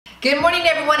Good morning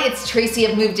everyone, it's Tracy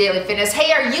of Move Daily Fitness.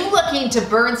 Hey, are you looking to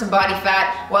burn some body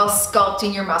fat while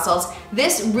sculpting your muscles?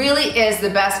 This really is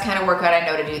the best kind of workout I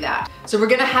know to do that. So we're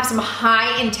gonna have some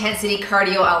high intensity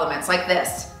cardio elements like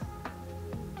this,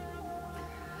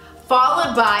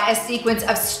 followed by a sequence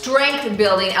of strength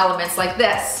building elements like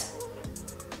this.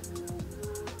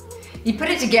 You put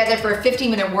it together for a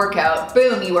 15-minute workout,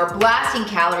 boom, you are blasting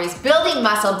calories, building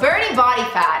muscle, burning body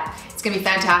fat. It's gonna be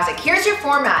fantastic. Here's your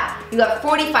format. You got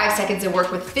 45 seconds of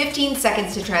work with 15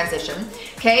 seconds to transition.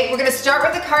 Okay, we're gonna start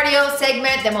with the cardio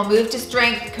segment, then we'll move to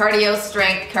strength,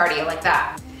 cardio, like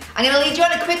that. I'm gonna lead you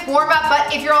on a quick warm up,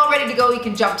 but if you're all ready to go, you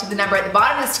can jump to the number at the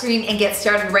bottom of the screen and get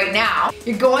started right now.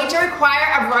 You're going to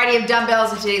require a variety of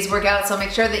dumbbells in today's workout, so make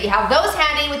sure that you have those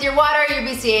handy with your water, your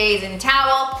BCAAs, and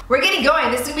towel. We're getting going.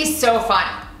 This is gonna be so fun.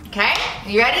 Okay, are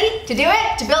you ready to do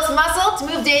it? To build some muscle,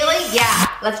 to move daily? Yeah,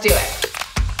 let's do it.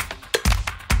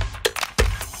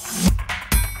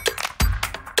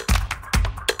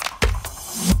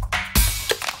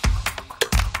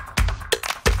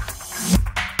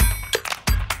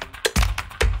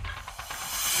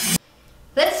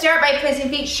 Let's start by placing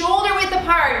feet shoulder width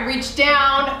apart. Reach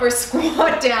down or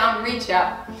squat down, reach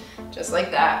up. Just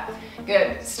like that.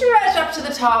 Good. Stretch up to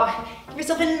the top. Give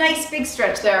yourself a nice big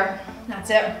stretch there. That's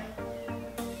it.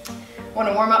 Want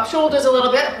to warm up shoulders a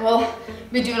little bit. We'll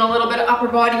be doing a little bit of upper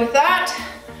body with that.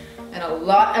 And a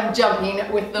lot of jumping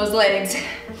with those legs.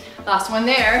 Last one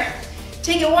there.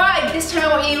 Take it wide. This time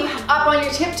I want you up on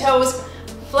your tiptoes,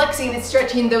 flexing and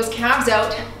stretching those calves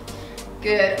out.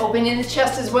 Good, opening the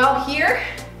chest as well here.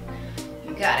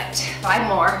 You got it, 5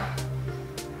 more.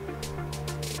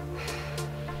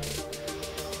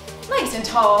 Nice and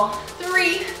tall,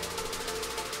 3,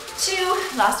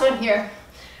 2, last one here.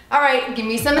 All right, give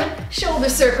me some shoulder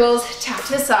circles, tap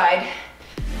to the side.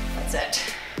 That's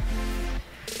it.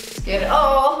 Let's get it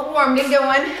all warmed and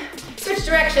going. Switch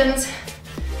directions.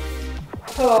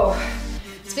 Oh,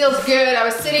 this feels good. I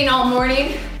was sitting all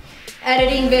morning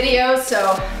editing videos,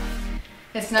 so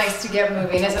it's nice to get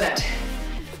moving, isn't it?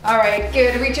 All right,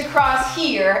 good. Reach across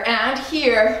here and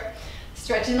here.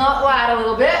 Stretching the lat a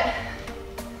little bit.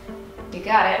 You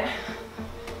got it.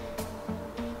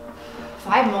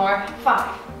 5 more.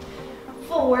 5,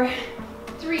 4,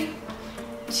 3,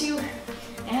 2,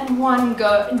 and 1.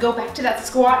 Go back to that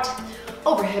squat.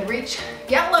 Overhead reach.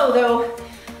 Get low though.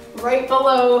 Right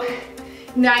below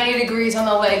 90 degrees on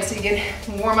the legs so you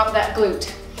can warm up that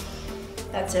glute.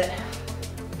 That's it.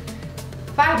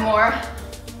 5 more.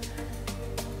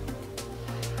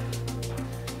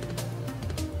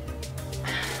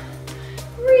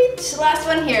 Reach, last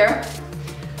one here.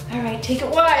 All right, take it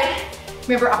wide.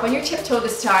 Remember, up on your tiptoe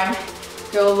this time.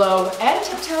 Go low and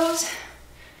tiptoes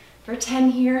for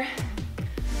 10 here.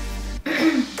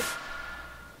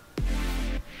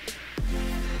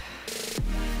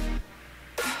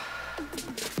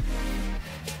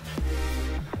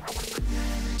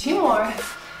 2 more.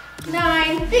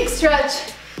 9, big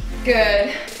stretch.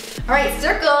 Good. All right,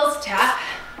 circles, tap.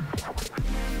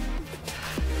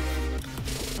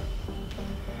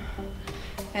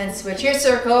 And switch your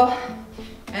circle.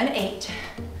 And 8.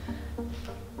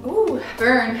 Ooh,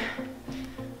 burn.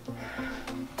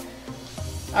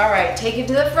 All right, take it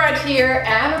to the front here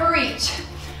and reach.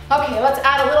 Okay, let's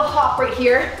add a little hop right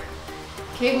here.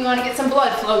 Okay, we want to get some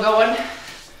blood flow going.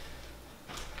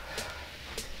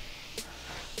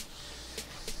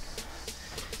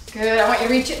 Good, I want you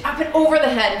to reach it up and over the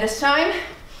head this time.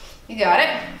 You got it.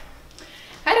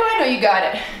 How do I know you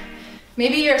got it?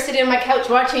 Maybe you're sitting on my couch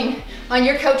watching, on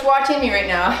your couch watching me right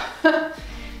now.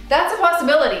 That's a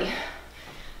possibility.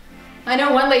 I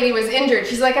know one lady was injured.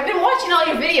 She's like, I've been watching all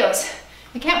your videos.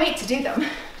 I can't wait to do them.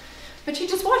 But you're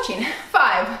just watching.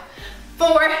 5,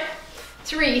 4,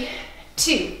 3,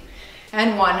 2,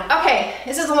 and 1. Okay,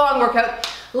 this is a long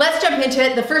workout. Let's jump into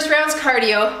it. The first round's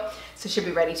cardio, so should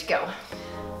be ready to go.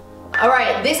 All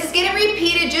right, this is getting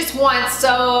repeated just once,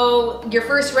 so your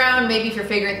first round, maybe if you're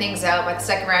figuring things out, but the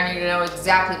second round, you're gonna know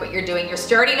exactly what you're doing. You're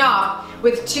starting off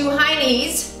with 2 high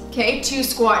knees, okay, 2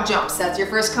 squat jumps. That's your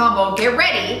first combo. Get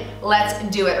ready, let's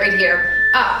do it right here.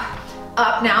 Up,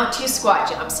 up now, 2 squat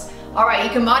jumps. All right, you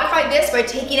can modify this by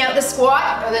taking out the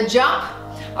squat or the jump.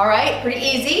 All right, pretty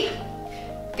easy.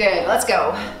 Good, let's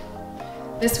go.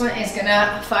 This one is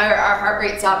gonna fire our heart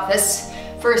rates up this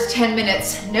first 10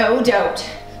 minutes, no doubt.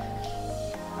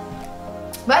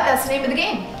 But that's the name of the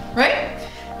game, right?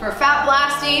 For fat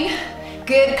blasting,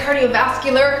 good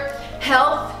cardiovascular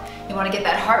health, you wanna get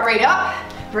that heart rate up,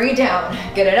 bring it down,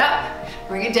 get it up,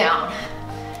 bring it down.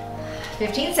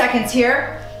 15 seconds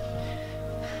here.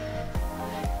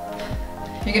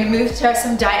 You're gonna move to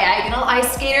some diagonal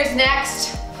ice skaters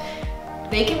next.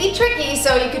 They can be tricky,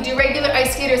 so you could do regular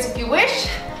ice skaters if you wish.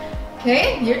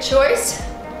 Okay, your choice.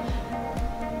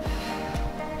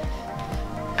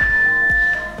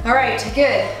 All right,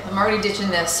 good. I'm already ditching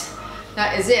this.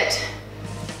 That is it.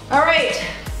 All right,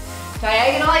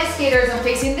 diagonal ice skaters. I'm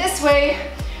facing this way.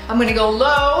 I'm gonna go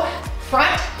low,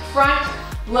 front, front,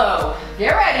 low.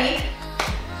 Get ready.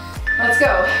 Let's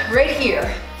go, right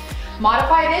here.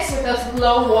 Modify this with a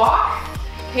low walk.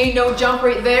 Okay, no jump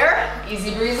right there.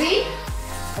 Easy breezy.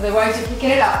 Otherwise, you're picking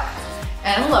it up.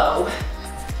 And low.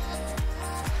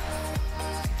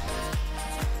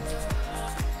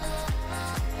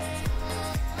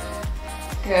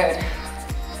 Good.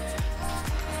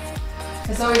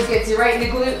 This always gets you right in the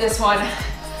glute, this one.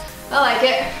 I like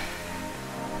it.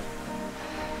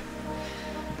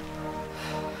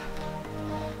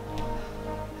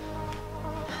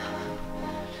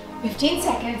 "15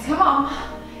 seconds, come on.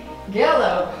 Get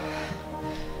low.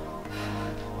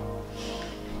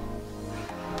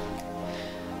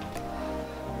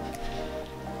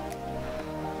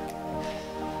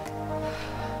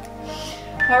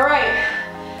 All right,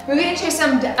 moving into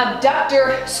some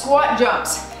abductor squat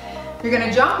jumps. You're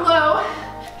gonna jump low,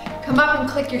 come up and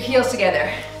click your heels together.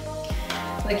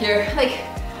 Like you're like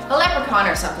a leprechaun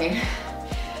or something.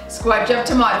 Squat jump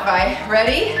to modify.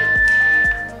 Ready?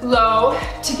 Low,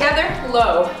 together,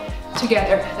 low,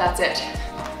 together. That's it.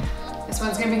 This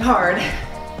one's gonna be hard.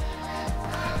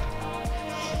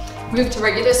 Move to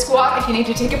regular squat if you need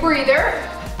to take a breather.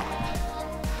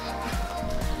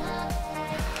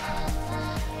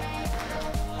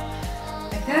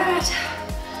 Like that.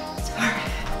 It's hard.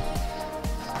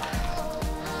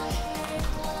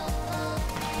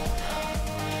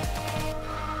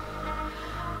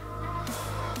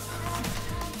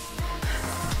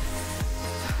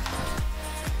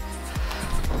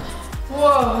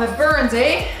 Whoa, that burns,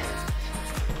 eh?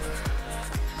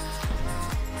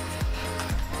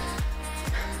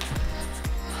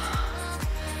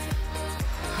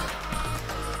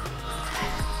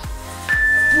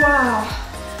 Wow,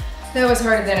 that was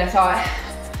harder than I thought.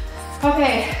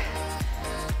 Okay,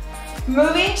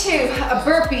 moving to a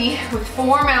burpee with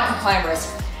 4 mountain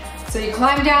climbers. So you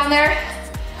climb down there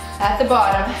at the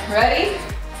bottom. Ready?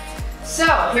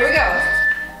 So here we go.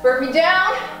 Burpee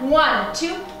down, 1,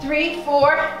 2, 3,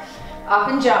 4, up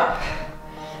and jump.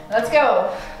 Let's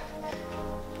go.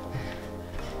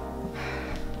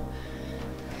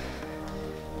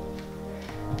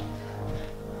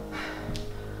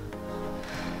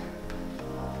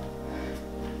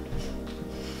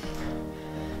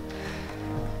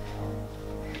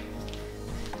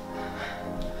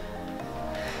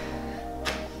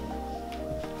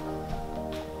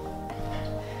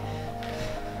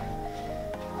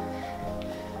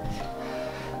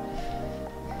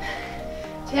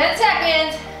 Ten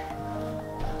seconds.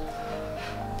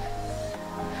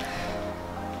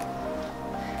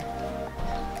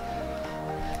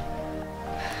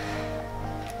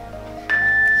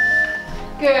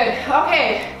 Good,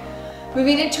 okay.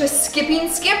 Moving into a skipping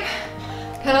skip.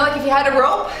 Kind of like if you had a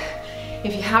rope.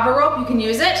 If you have a rope, you can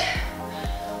use it.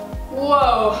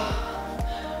 Whoa.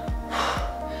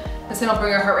 This one will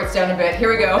bring our heart rates down a bit. Here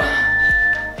we go.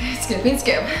 Skipping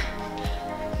skip.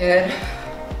 Good.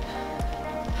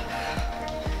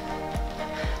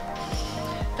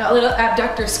 That little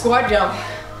abductor squat jump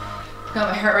got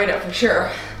my heart rate up for sure.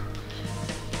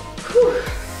 Whew.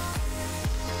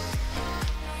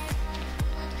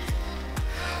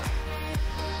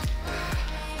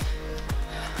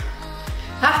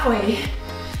 Halfway.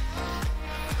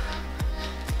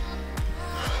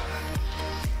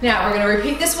 Now we're gonna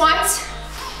repeat this once.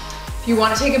 If you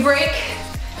want to take a break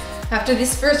after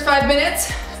these first 5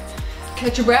 minutes,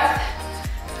 catch your breath,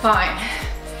 fine.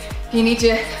 If you need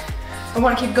to I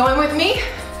want to keep going with me,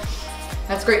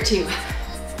 that's great too.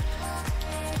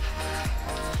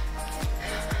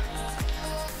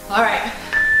 All right.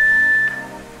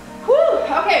 Whew,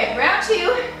 okay, round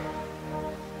 2.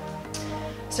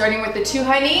 Starting with the 2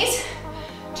 high knees,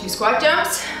 2 squat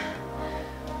jumps.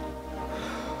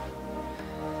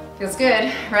 Feels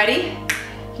good, ready?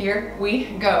 Here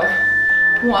we go.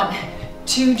 1,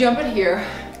 2, jump it here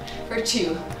for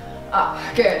 2, up,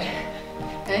 good,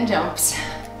 and jumps.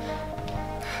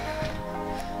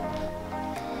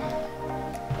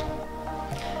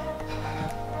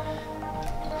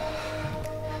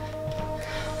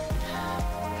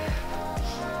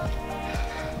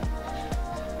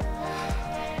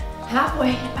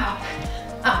 Halfway up,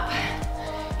 up.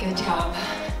 Good job.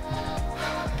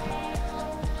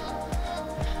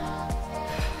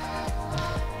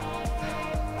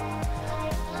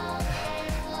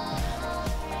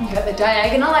 We got the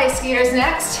diagonal ice skaters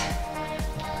next.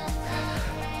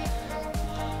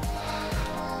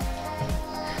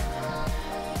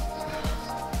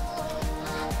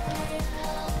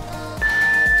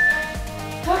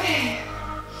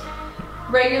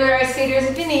 regular isostators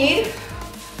if you need.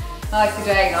 I like the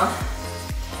diagonal.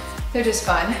 They're just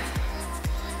fun.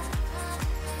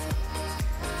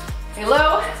 Stay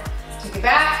low, take it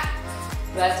back.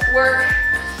 Let's work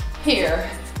here.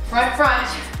 Front, front.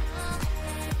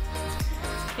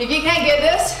 If you can't get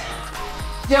this,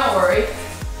 don't worry.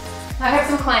 I have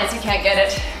some clients who can't get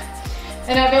it.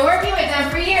 And I've been working with them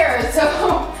for years,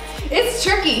 so it's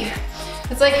tricky.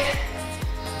 It's like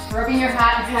rubbing your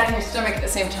hat and patting your stomach at the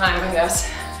same time, I guess.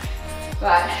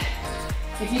 But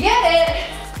if you get it,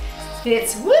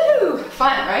 it's woo,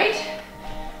 fun, right?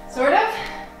 Sort of.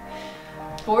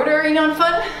 Bordering on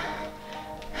fun.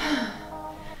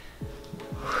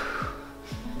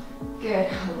 Good,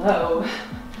 low.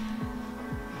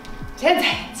 10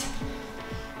 seconds.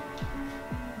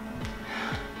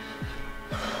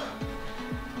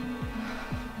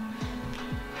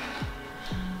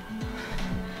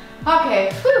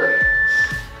 Okay, whew.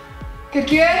 Good,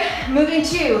 good. Moving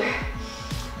to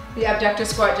the abductor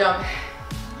squat jump.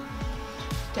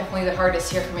 Definitely the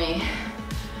hardest here for me.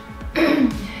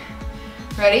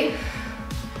 Ready?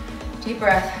 Deep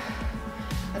breath.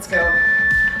 Let's go.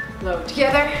 Low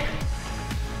together.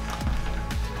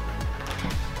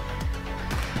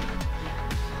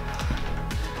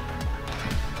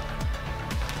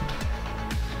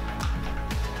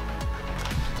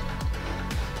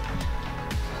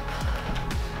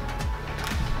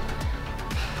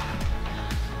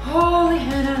 Holy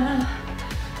Hannah.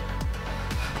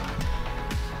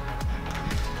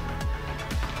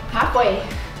 Halfway.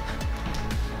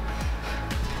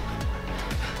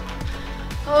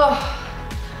 Oh.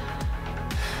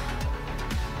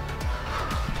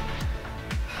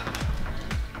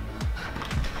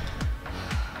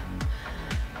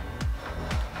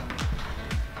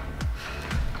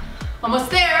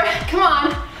 Almost there. Come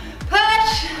on.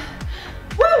 Push.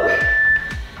 Woo.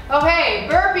 Okay,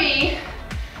 burpee.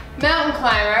 Mountain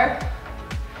climber.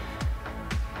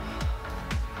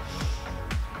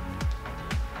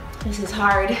 This is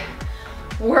hard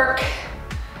work.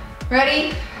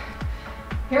 Ready?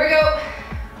 Here we go.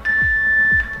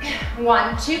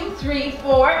 1, 2, 3,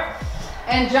 4,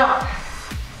 and jump.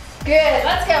 Good,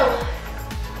 let's go.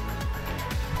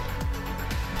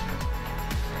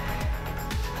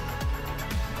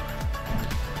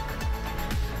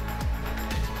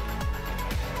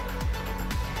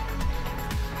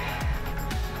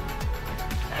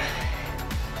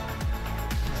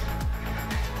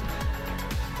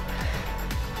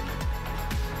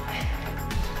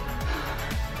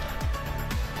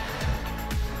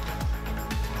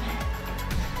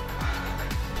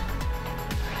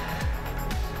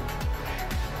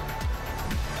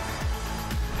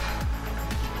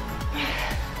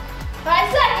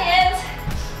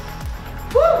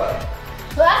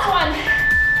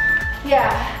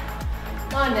 Yeah,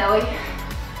 on Nelly.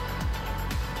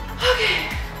 Okay.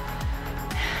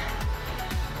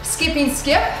 Skipping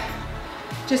skip,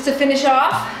 just to finish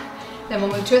off. Then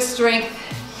we'll move to a strength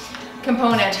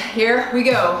component. Here we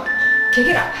go. Kick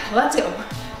it up, let's go.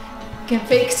 You can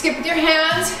fake skip with your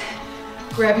hands.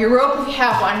 Grab your rope if you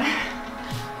have one.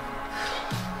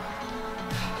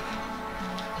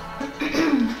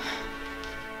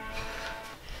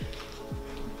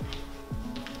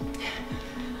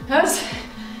 That was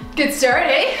a good start,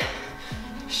 eh?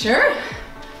 Sure.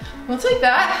 We'll take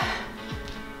that.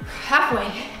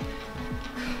 Halfway.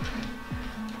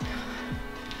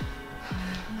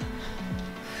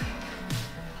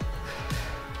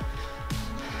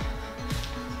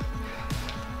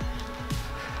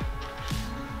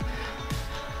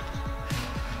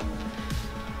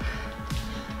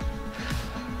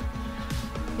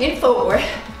 In 4,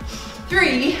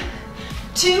 3,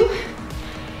 2,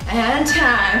 and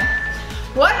time.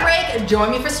 One break,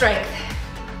 join me for strength.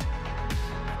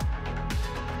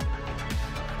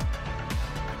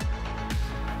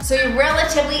 So your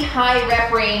relatively high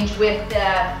rep range with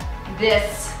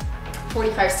this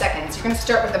 45 seconds. You're gonna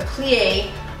start with a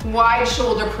plie, wide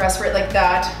shoulder press right like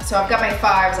that. So I've got my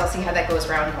 5s, I'll see how that goes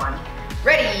round 1.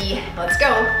 Ready, let's go.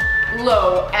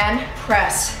 Low and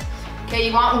press. Okay,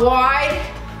 you want wide.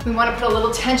 We want to put a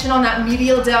little tension on that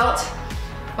medial delt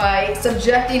by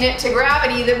subjecting it to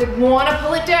gravity that would want to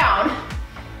pull it down.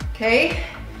 Okay,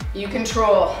 you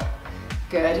control.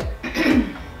 Good.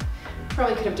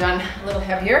 Probably could have done a little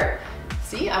heavier.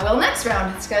 See, I will next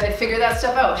round. It's got to figure that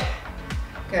stuff out.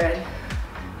 Good.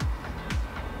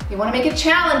 You want to make it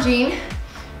challenging,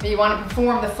 but you want to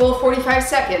perform the full 45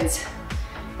 seconds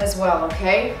as well,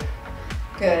 okay?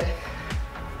 Good.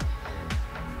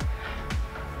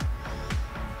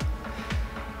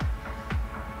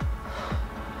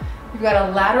 We've got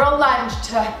a lateral lunge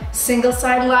to single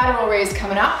side lateral raise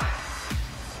coming up.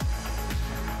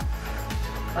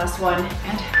 Last one,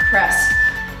 and press.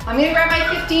 I'm gonna grab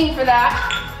my 15 for that.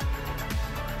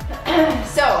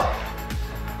 So,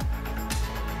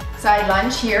 side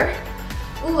lunge here,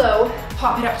 low,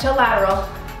 pop it up to lateral,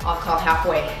 I'll call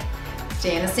halfway.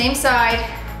 Stay on the same side.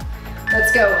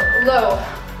 Let's go, low,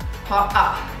 pop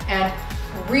up, and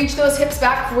reach those hips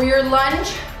back for your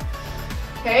lunge.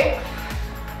 Okay,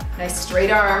 nice straight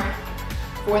arm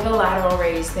for the lateral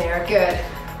raise there, good.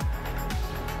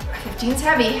 15's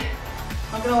heavy,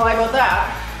 not gonna lie about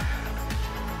that.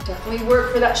 Definitely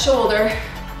work for that shoulder.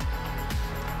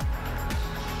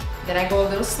 Then I go a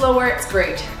little slower, it's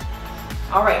great.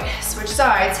 All right, switch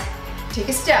sides, take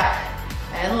a step,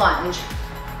 and lunge.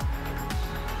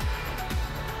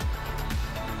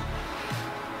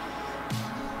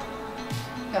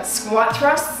 Got squat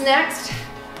thrusts next.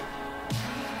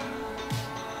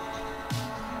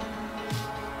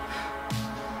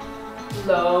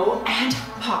 Low and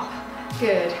pop,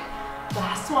 good.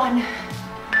 Last one.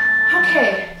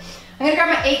 Okay, I'm gonna grab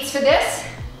my 8s for this.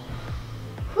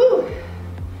 Whew.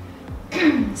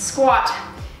 Squat,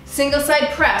 single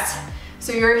side press.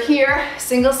 So you're here,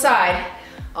 single side,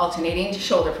 alternating to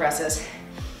shoulder presses.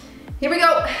 Here we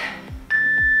go.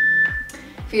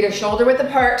 Feet are shoulder width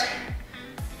apart,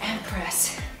 and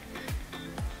press.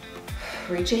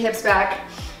 Reach your hips back.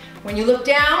 When you look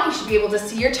down, you should be able to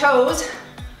see your toes.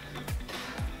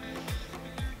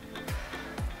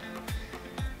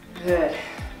 Good.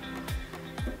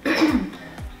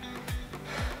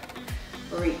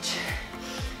 Reach.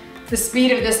 The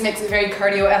speed of this makes it very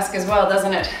cardio-esque as well,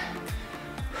 doesn't it?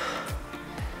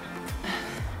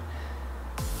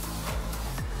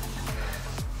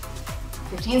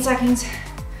 "15 seconds.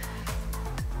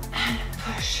 And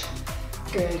push.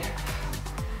 Good.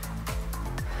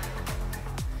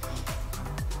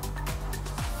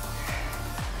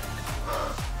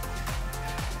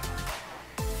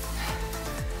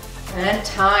 And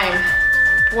time.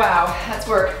 Wow, that's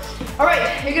work. All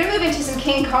right, you're gonna move into some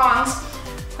King Kongs.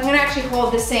 I'm gonna actually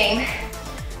hold the same.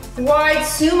 Wide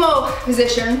sumo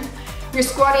position. You're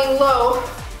squatting low,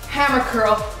 hammer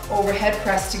curl, overhead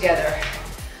press together.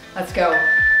 Let's go.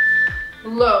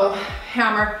 Low,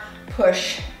 hammer,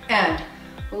 push, and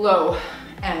low,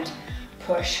 and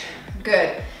push.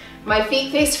 Good. My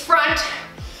feet face front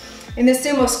in the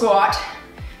sumo squat.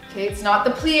 Okay, it's not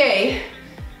the plie.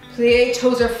 Plie,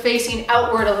 toes are facing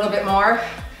outward a little bit more.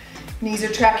 Knees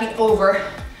are tracking over.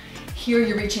 Here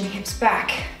you're reaching the hips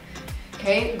back.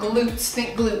 Okay, glutes,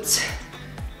 think glutes.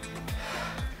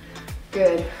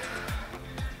 Good.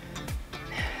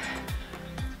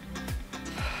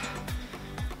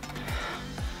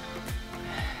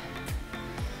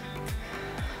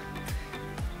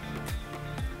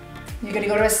 You're gonna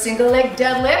go to a single leg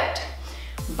deadlift.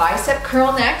 Bicep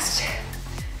curl next.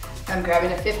 I'm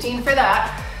grabbing a 15 for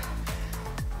that.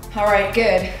 All right,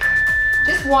 good.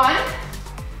 Just one.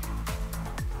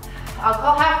 I'll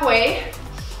call halfway.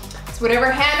 So whatever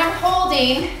hand I'm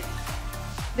holding,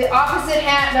 the opposite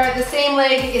hand, or the same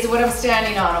leg is what I'm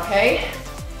standing on, okay?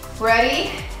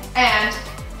 Ready, and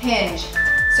hinge.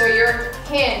 So you're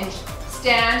hinge,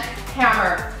 stand,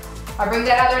 hammer. I bring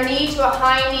that other knee to a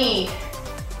high knee,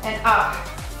 and up.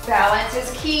 Balance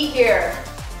is key here,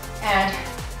 and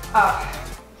up.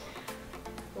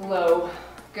 Low,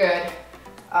 good,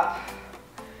 up.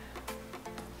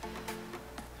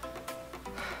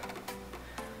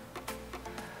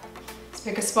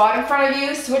 Pick a spot in front of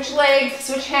you, switch legs,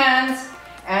 switch hands,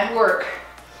 and work.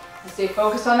 Stay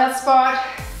focused on that spot,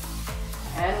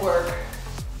 and work.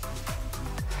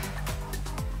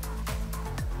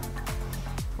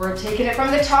 We're taking it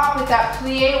from the top with that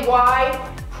plie wide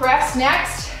press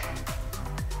next.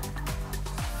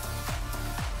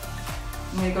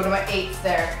 I'm gonna go to my 8s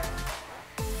there.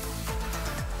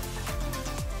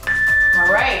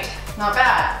 All right, not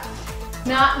bad.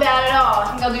 Not bad at all. I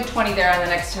think I'll do 20 there on the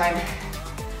next time.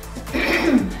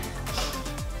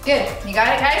 Good, you got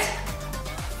it, guys?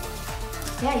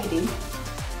 Yeah, you do.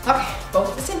 Okay, both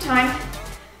at the same time.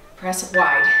 Press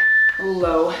wide,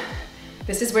 low.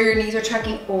 This is where your knees are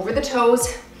tracking over the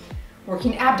toes.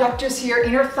 Working abductors here,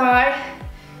 inner thigh.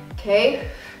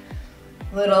 Okay,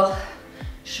 little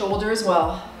shoulder as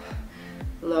well.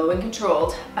 Low and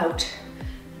controlled, out.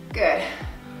 Good.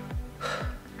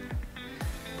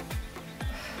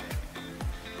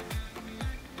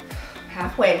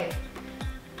 Halfway.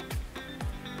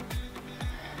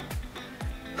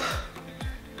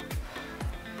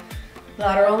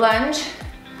 Lateral lunge.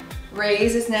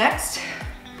 Raise is next.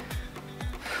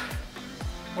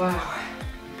 Wow.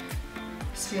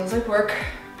 This feels like work.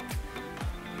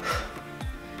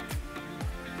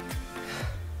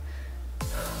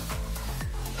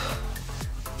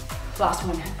 Last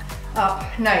one. Up,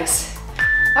 nice.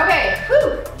 Okay,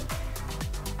 whew.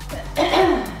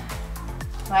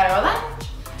 Lateral lunge,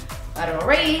 lateral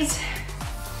raise.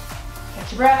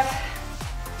 Catch your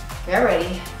breath. Get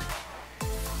ready.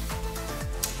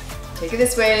 Take it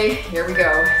this way. Here we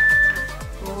go.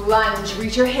 Lunge,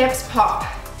 reach your hips, pop.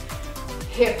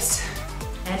 Hips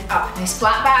and up. Nice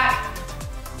flat back.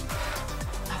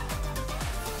 Up.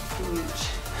 Reach.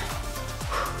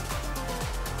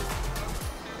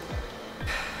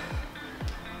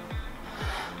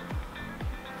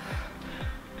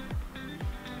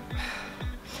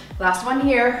 Last one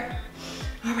here.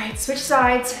 All right, switch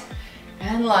sides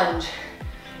and lunge.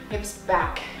 Hips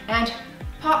back and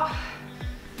pop.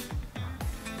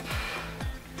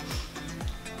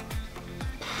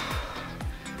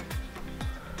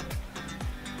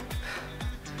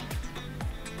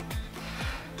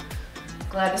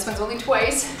 Glad this one's only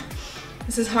twice.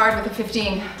 This is hard with a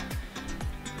 15.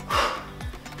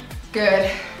 Good.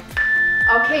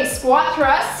 Okay, squat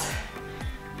thrusts.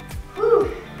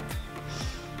 Whew.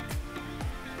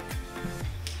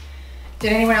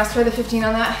 Did anyone else try the 15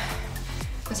 on that?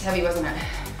 It was heavy, wasn't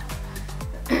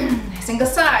it? Single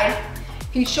side,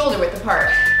 feet shoulder width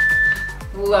apart.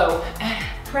 Low,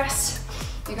 press,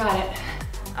 you got it,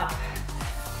 up.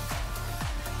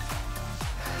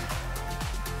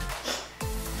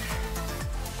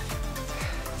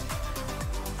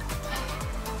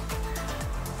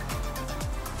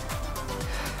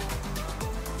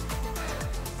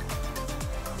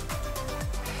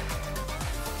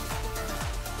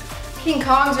 King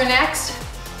Kongs are next.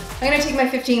 I'm gonna take my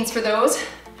 15s for those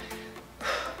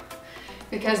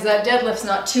because the deadlift's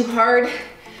not too hard,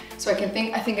 so I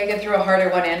think I can throw a harder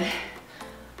one in.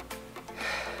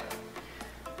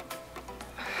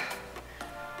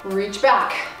 Reach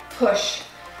back, push.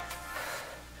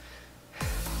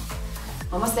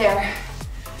 Almost there.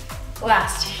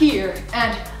 Last, here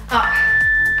and up.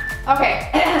 Okay.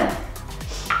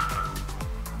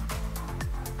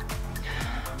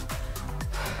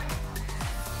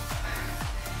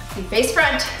 Feet face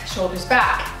front, shoulders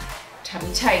back,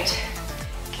 tummy tight.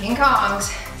 King Kongs.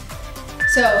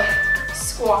 So,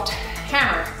 squat,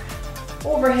 hammer,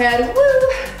 overhead, woo.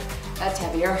 That's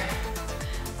heavier.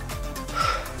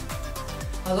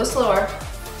 I'll go slower.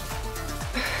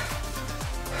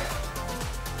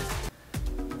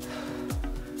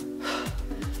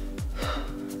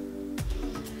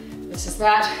 This is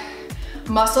that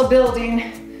muscle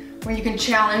building where you can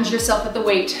challenge yourself with the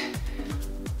weight.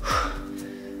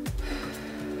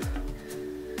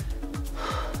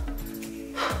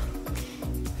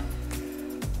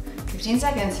 15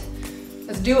 seconds.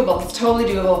 It's doable, it's totally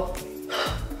doable.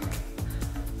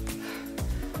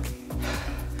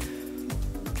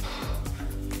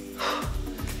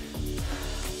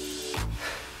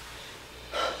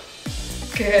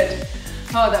 Good.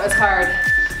 Oh, that was hard.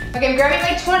 Okay, I'm grabbing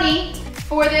my 20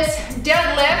 for this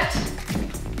deadlift.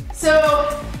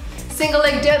 So, single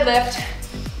leg deadlift,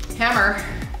 hammer.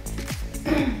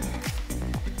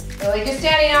 The leg you're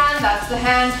standing on, that's the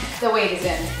hand the weight is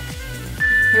in.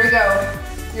 Here we go.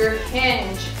 Your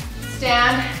hinge,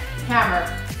 stand, hammer,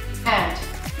 and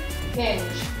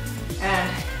hinge,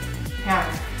 and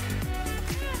hammer.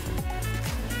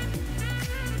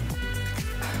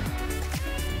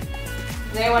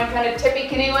 Is anyone kind of tippy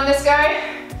canoe on this guy?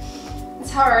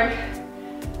 It's hard.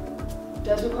 It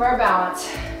does require balance.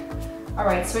 All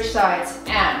right, switch sides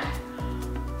and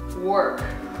work.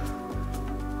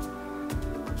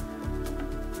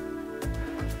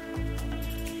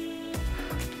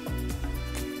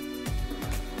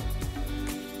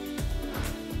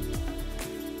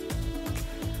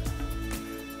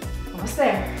 Almost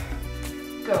there.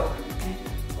 Go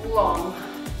and long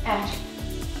and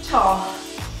tall.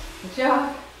 Good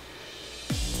job.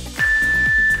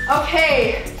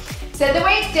 Okay, set the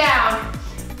weights down.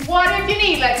 Water if you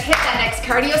need. Let's hit that next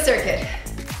cardio circuit.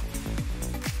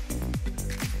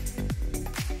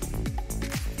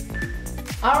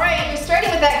 All right, you're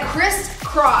starting with that Criss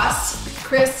cross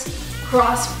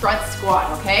front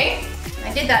squat, okay?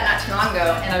 I did that not too long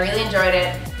ago and I really enjoyed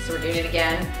it, so we're doing it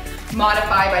again.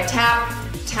 Modify by tap,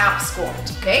 tap, squat,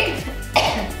 okay?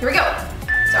 Here we go.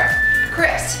 Sorry.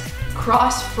 Criss,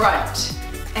 cross front,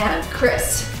 and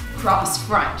Criss, cross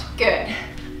front. Good.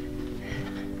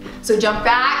 So jump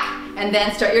back and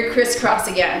then start your crisscross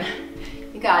again.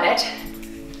 You got it.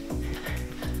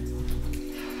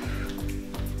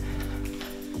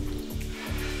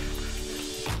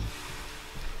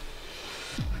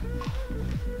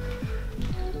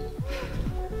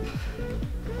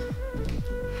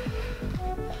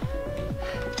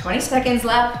 "20 seconds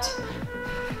left.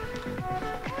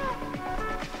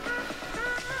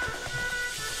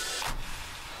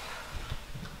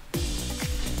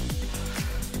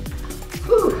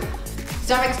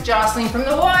 Stomach's jostling from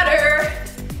the water.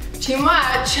 Too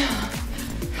much.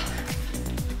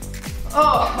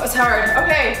 Oh, that was hard.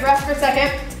 Okay, rest for a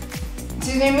second.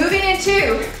 Excuse me, moving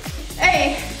into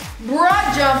a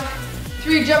broad jump,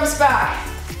 3 jumps back.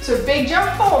 So big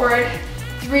jump forward,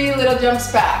 3 little jumps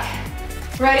back.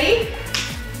 Ready?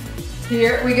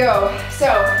 Here we go. So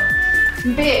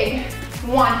big,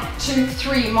 1, 2,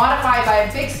 3. Modify by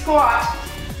a big squat,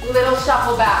 little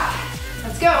shuffle back.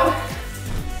 Let's go.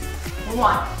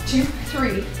 1, 2,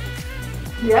 3.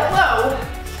 Get low.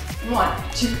 1,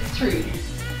 2, 3.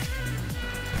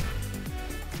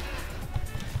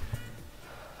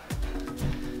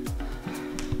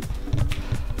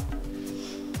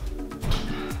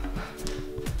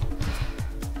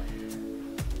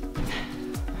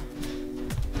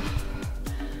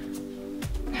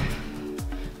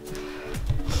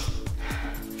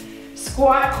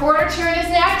 Squat quarter turn is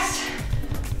next.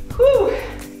 Whew.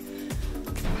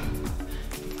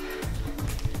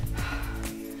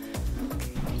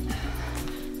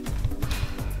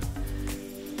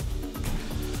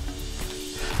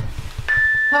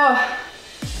 Oh,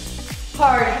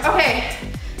 hard. Okay,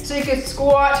 so you could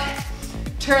squat,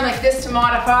 turn like this to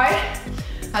modify.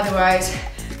 Otherwise,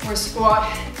 we're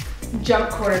squat, jump,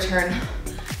 quarter turn.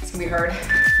 It's gonna be hard.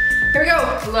 Here we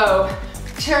go. Low,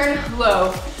 turn,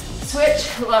 low, switch,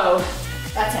 low.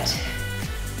 That's it.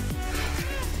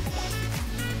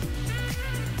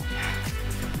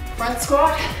 Front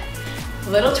squat,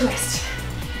 little twist.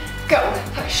 Go,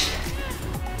 push.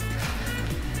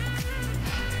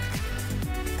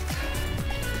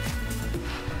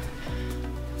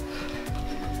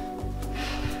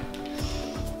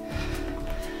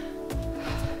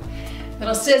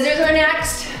 Little scissors are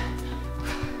next.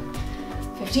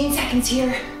 15 seconds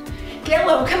here. Get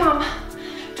low, come on.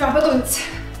 Drop a glutes.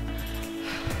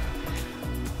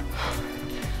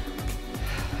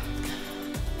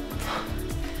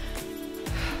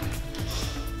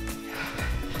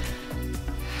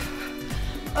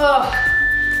 Oh,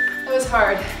 that was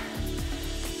hard.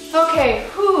 Okay,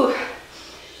 whew.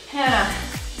 Hannah.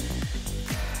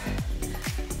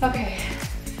 Okay.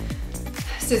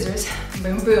 Scissors,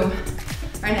 boom, boom.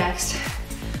 Are next.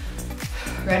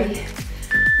 Ready?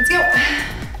 Let's go.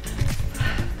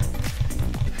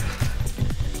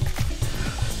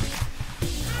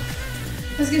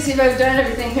 Let's go see if I've done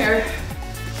everything here.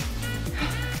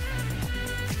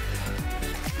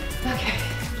 Okay.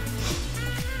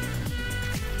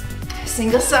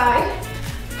 Single side.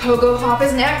 Pogo hop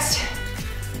is next.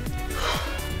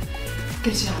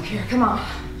 Good job here, come on.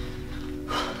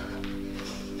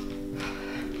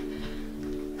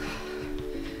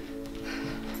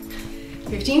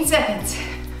 15 seconds.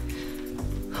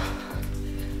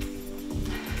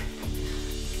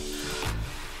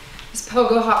 This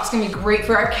pogo hop's gonna be great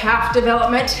for our calf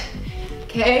development.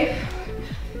 Okay.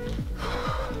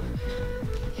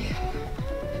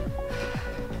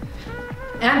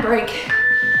 And break.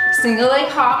 Single leg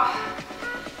hop.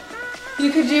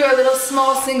 You could do a little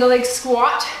small single leg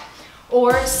squat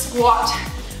or squat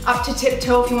up to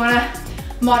tiptoe if you wanna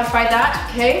modify that,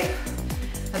 okay?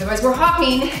 Otherwise we're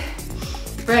hopping.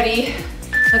 Ready?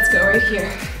 Let's go right here.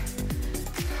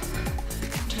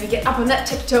 Try to get up on that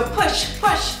tiptoe. Push,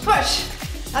 push, push.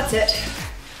 That's it.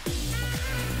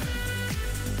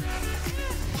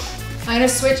 I'm gonna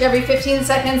switch every 15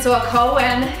 seconds, so I'll call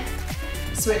when.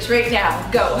 Switch right now,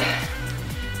 go.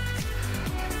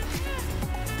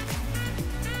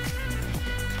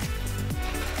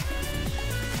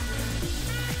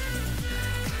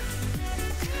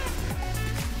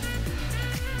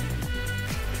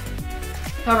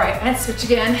 All right, and switch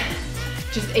again.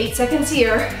 Just 8 seconds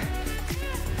here.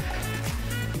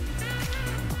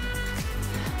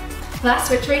 Last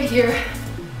switch right here.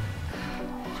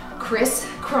 Criss,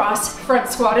 cross, front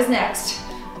squat is next.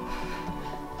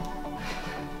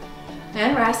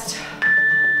 And rest.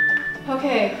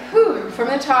 Okay, whew, from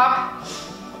the top.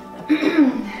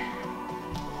 Doing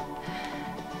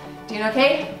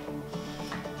okay?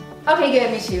 Okay,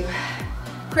 good, me too.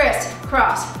 Criss,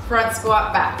 cross, front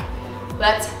squat, back.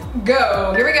 Let's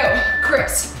go. Here we go.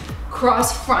 Criss,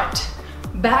 cross, front,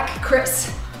 back,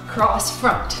 criss, cross,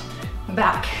 front,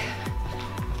 back.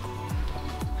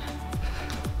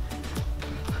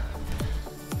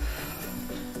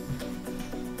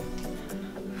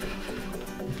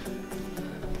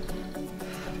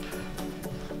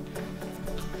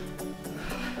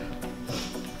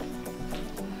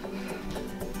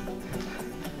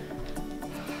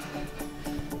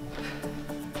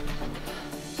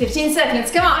 $15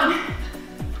 seconds, come on.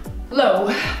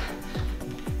 Low.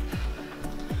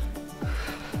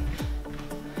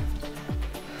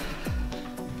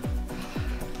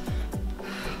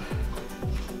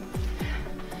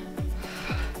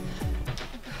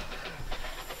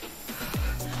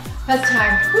 That's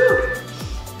time.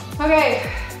 Whew.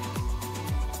 Okay.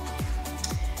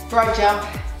 Broad jump,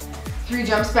 3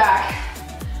 jumps back.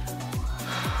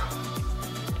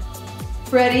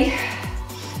 Ready?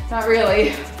 Not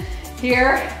really.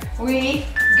 Here we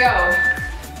go.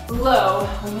 Low,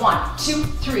 1, 2,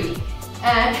 3,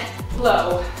 and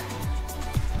low.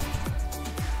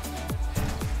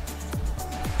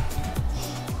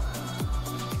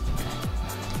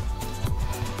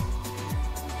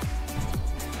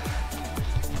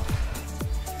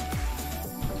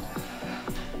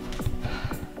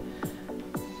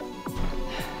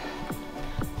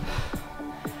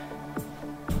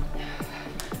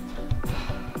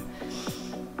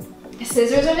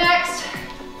 Scissors are next.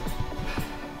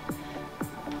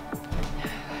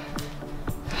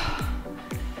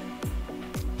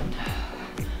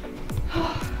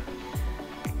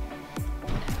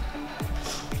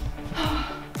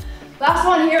 Last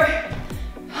one here.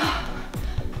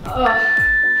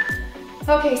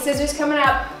 Okay, scissors coming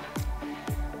up.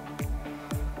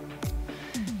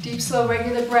 Deep, slow,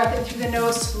 regular breath in through the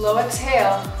nose, slow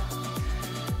exhale.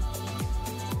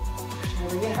 Try to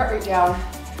bring your heart rate down.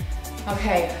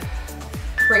 Okay,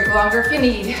 break longer if you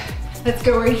need. Let's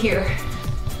go right here.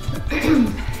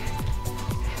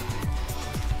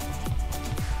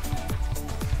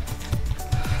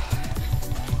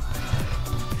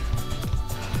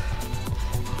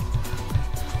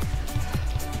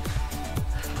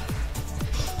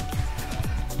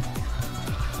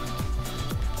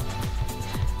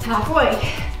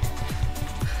 Halfway.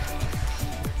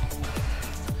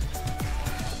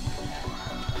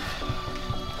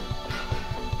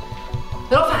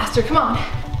 A little faster, come on.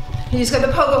 You just got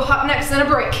the pogo hop next and a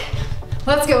break.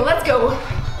 Let's go, let's go.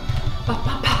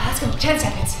 Let's go, 10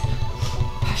 seconds.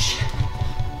 Push.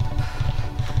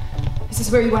 This is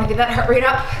where you want to get that heart rate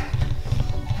up,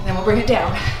 and then we'll bring it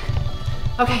down.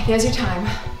 Okay, there's your time.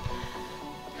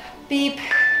 Beep.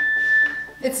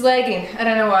 It's lagging, I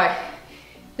don't know why.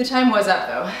 The time was up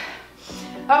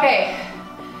though. Okay,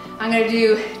 I'm gonna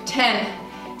do 10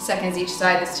 seconds each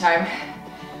side this time.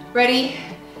 Ready?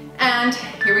 And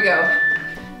here we go.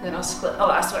 Then I'll split the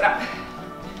last one up.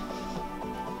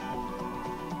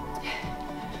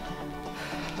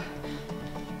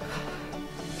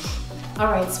 All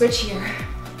right, switch here.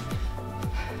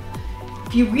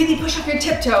 If you really push up your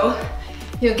tiptoe,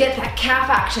 you'll get that calf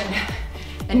action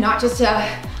and not just a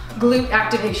glute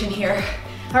activation here.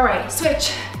 All right,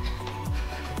 switch.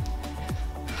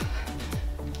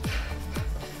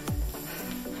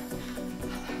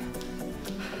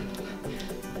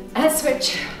 And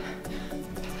switch.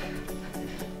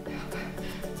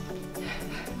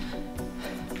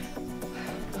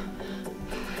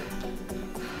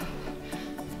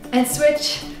 And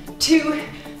switch, 2,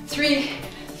 3,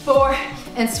 4,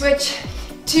 and switch,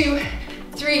 2,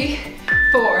 3,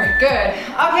 4. Good.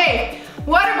 Okay,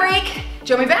 water break.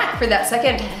 Join me back for that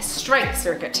second strength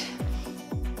circuit.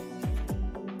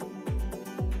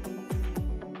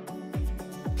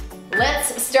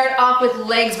 Let's start off with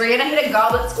legs. We're gonna hit a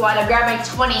goblet squat. I've grabbed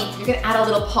my 20. You can add a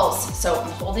little pulse. So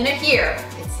I'm holding it here.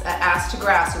 It's ass to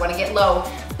grass. You wanna get low.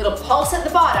 Little pulse at the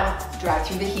bottom, drive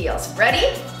through the heels.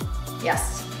 Ready?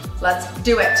 Yes, let's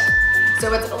do it.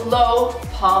 So it's low,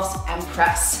 pulse, and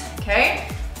press, okay?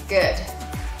 Good.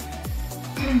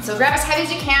 So grab as heavy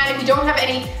as you can. If you don't have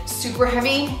any super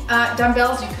heavy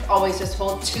dumbbells, you could always just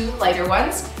hold 2 lighter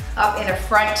ones up in a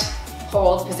front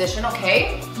hold position,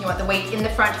 okay? You want the weight in the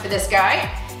front for this guy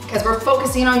because we're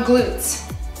focusing on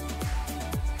glutes,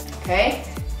 okay?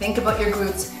 Think about your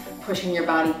glutes pushing your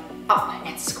body up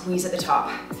and squeeze at the top.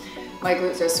 My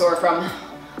glutes are sore from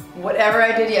whatever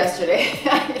I did yesterday.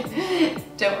 I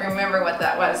don't remember what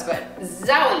that was, but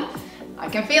zowie, I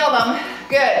can feel them.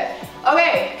 Good.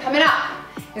 Okay, coming up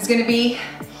is gonna be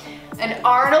an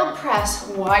Arnold press,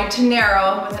 wide to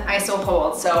narrow with an iso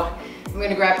hold. So I'm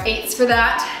gonna grab 8s for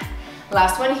that.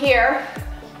 Last one here,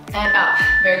 and up.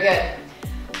 Very good.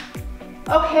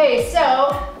 Okay,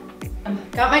 so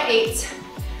I've got my 8s.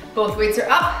 Both weights are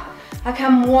up. I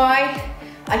come wide,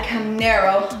 I come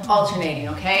narrow, alternating,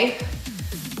 okay?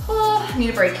 Oh, I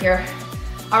need a break here.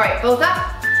 All right, both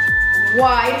up,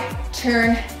 wide,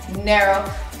 turn,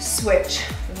 narrow, switch,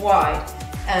 wide,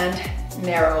 and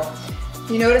narrow.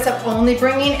 You notice I'm only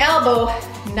bringing elbow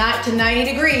not to 90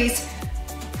 degrees,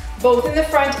 both in the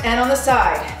front and on the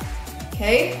side,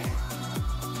 okay?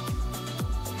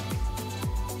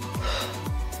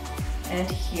 And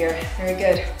here, very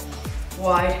good.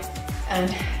 Wide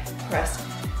and press.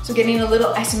 So getting a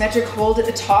little isometric hold at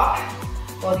the top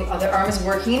while the other arm is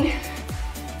working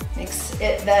makes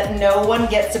it that no one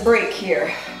gets a break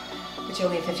here. But you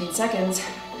only have 15 seconds,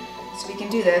 so we can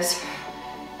do this.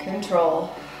 control.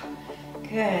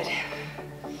 Good.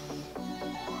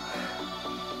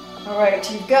 All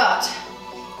right, you've got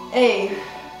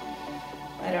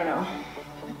I don't know.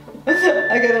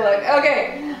 I gotta look.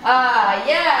 Okay.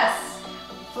 Yes.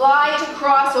 Fly to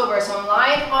crossover. So I'm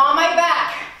lying on my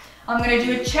back. I'm gonna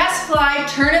do a chest fly,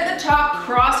 turn at the top,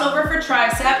 crossover for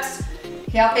triceps.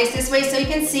 Okay, I'll face this way so you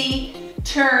can see.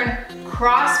 Turn,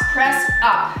 cross, press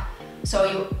up. So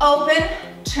you open,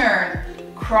 turn,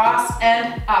 cross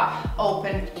and up.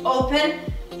 Open, open,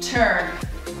 turn,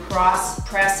 cross,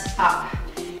 press up.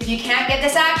 If you can't get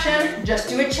this action, just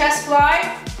do a chest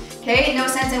fly. Okay, no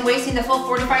sense in wasting the full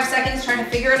 45 seconds trying to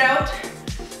figure it out.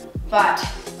 But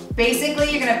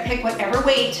basically, you're gonna pick whatever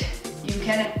weight you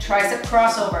can tricep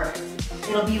crossover.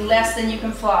 It'll be less than you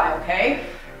can fly, okay?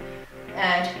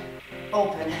 And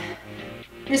open.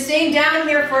 You're staying down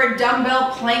here for a dumbbell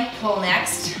plank pull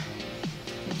next.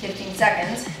 In 15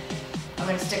 seconds. I'm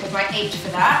gonna stick with my H for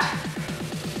that.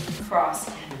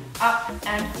 Cross, up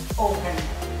and open.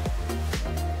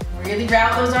 Really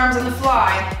round those arms on the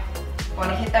fly. Want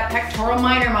to hit that pectoral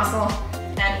minor muscle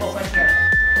and open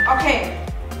here. Okay,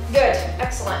 good,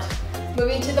 excellent.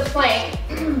 Moving to the plank.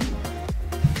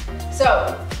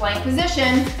 So, plank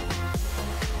position.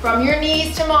 From your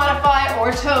knees to modify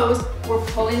or toes, we're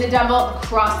pulling the dumbbell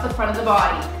across the front of the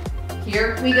body.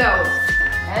 Here we go.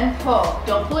 And pull.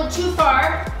 Don't pull it too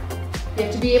far. You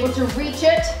have to be able to reach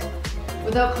it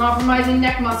without compromising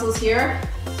neck muscles here.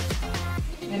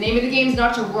 The name of the game is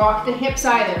not to rock the hips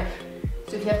either.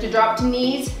 So if you have to drop to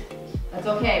knees, that's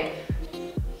okay.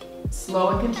 Slow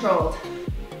and controlled.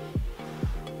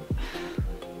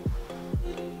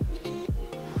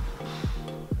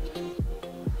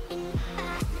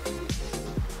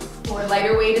 Or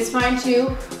lighter weight is fine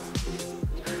too.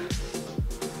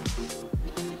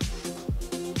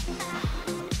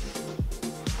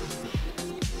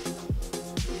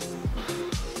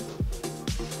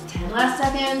 Last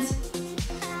seconds.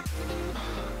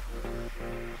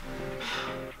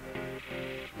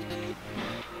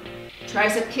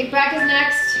 Tricep kickback is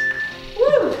next.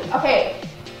 Woo! Okay. I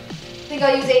think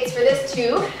I'll use 8s for this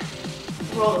too.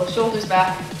 Roll those shoulders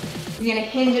back. You're gonna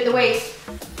hinge at the waist,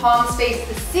 palms face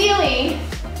the ceiling,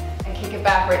 and kick it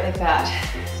back right like that.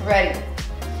 Ready.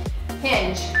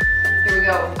 Hinge. Here we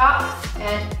go. Up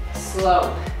and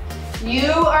slow.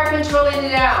 You are controlling it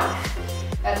down.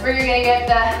 That's where you're gonna get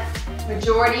the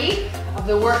majority of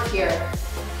the work here.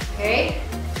 Okay?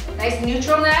 Nice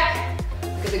neutral neck.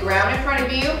 Look at the ground in front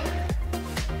of you.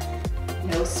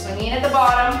 No swinging at the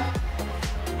bottom.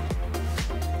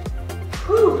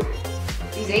 Whew.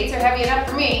 These 8s are heavy enough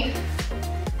for me.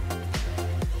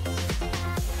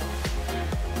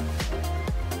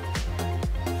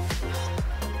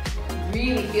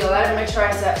 Really feel that in my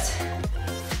triceps.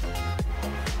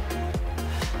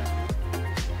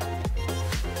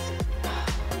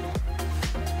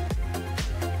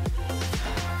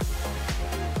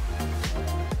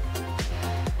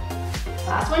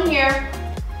 Last one here.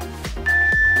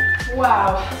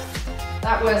 Wow,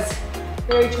 that was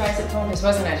very tricep focused,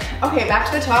 wasn't it? Okay, back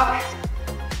to the top.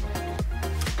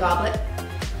 Goblet.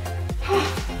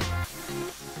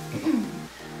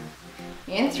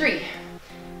 In 3,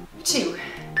 2,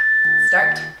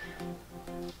 start.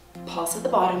 Pulse at the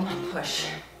bottom, push.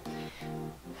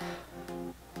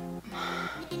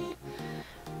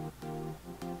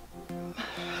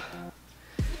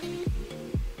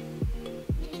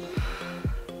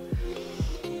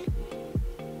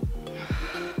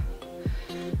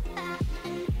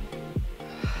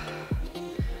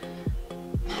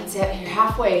 That's it, you're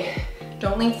halfway.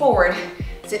 Don't lean forward,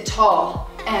 sit tall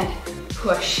and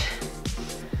push.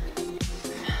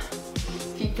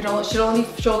 Feet should only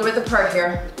shoulder width apart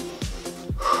here.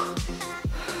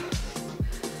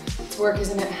 It's work,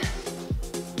 isn't it?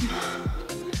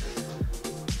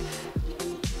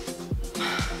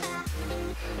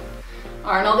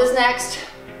 Arnold is next.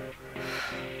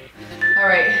 All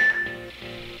right.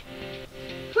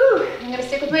 Whew, I'm gonna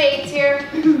stick with my 8s here.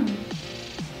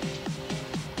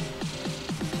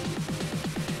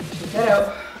 Check that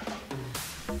out.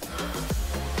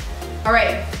 All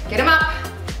right, get them up.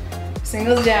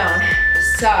 Singles down,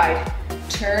 side,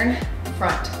 turn,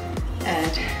 front,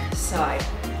 and side,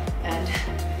 and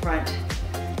front.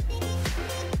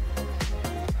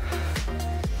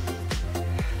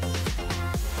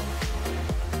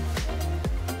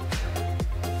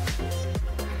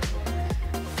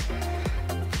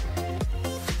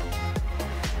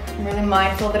 I'm really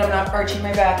mindful that I'm not arching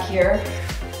my back here.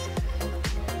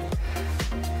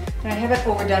 And I haven't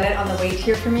overdone it on the weight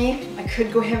here for me. I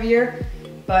could go heavier,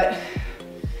 but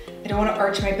I don't want to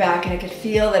arch my back, and I could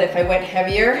feel that if I went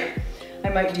heavier, I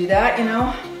might do that, you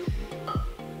know?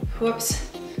 Whoops,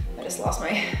 I just lost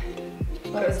what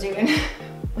I was doing.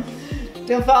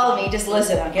 Don't follow me, just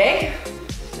listen, okay?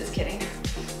 Just kidding.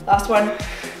 Last one.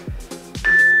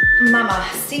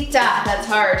 Mamacita, that's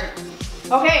hard.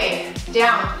 Okay,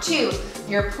 down to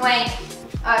your plank,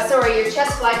 your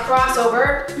chest fly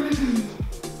crossover.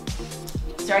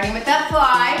 Starting with that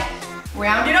fly,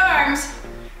 rounded arms,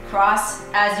 cross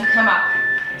as you come up.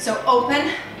 So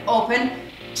open, open,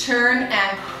 turn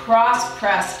and cross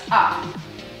press up.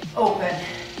 Open,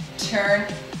 turn,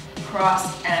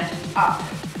 cross and up.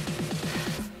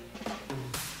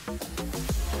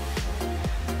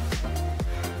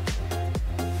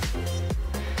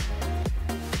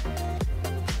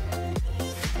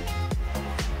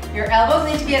 Your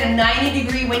elbows need to be at a 90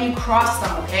 degree when you cross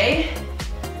them, okay?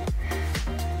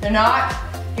 You're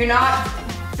not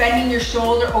bending your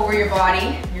shoulder over your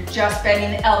body. You're just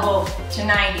bending the elbow to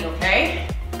 90, okay?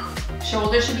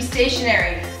 Shoulders should be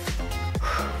stationary.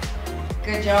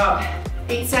 Good job.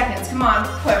 8 seconds, come on,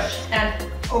 push and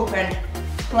open.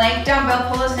 Plank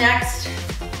dumbbell pull is next.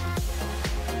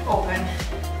 Open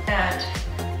and,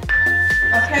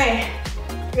 okay,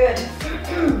 good.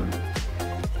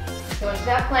 Go into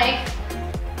that plank.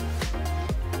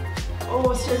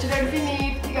 Oh, stretch it out if you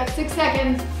need. You got 6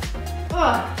 seconds.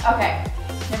 Okay,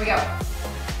 here we go.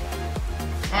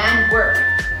 And work.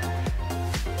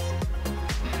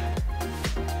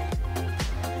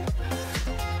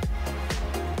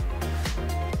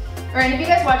 Are any of you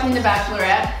guys watching The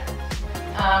Bachelorette?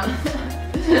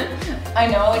 I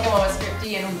know, like I'm almost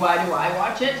 50 and why do I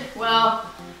watch it? Well,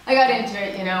 I got into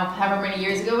it, you know, however many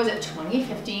years ago. Was it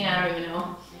 2015? I don't even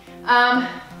know.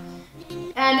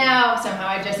 And now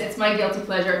somehow it's my guilty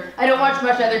pleasure. I don't watch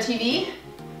much other TV,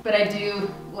 but I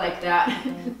do like that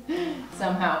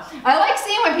somehow. I like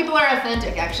seeing when people are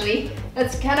authentic, actually.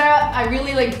 That's I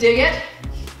really like dig it.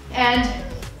 And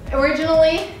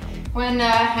originally, when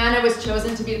Hannah was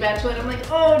chosen to be the Bachelorette, I'm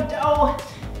like, oh no,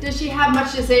 does she have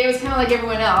much to say? It was kind of like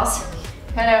everyone else.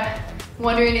 Kind of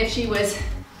wondering if she was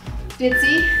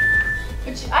ditzy,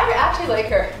 which I actually like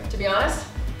her, to be honest.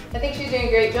 I think she's doing a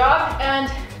great job,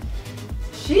 and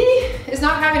she is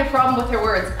not having a problem with her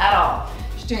words at all.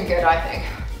 She's doing good, I think.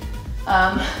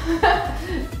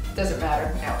 Doesn't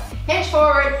matter, no. Hinge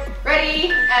forward,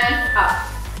 ready, and up.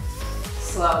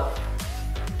 Slow.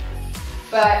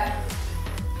 But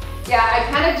yeah,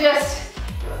 I kind of just,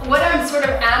 what I'm sort of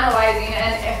analyzing,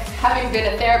 and having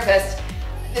been a therapist,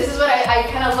 this is what I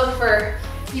kind of look for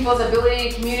people's ability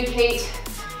to communicate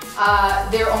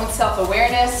their own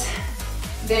self-awareness,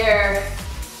 their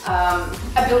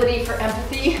ability for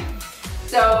empathy.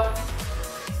 So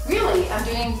really, I'm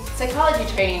doing psychology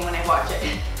training when I watch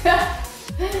it.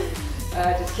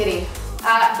 Just kidding,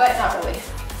 but not really.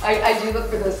 I do look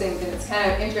for those things, and it's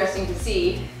kind of interesting to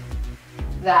see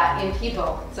that in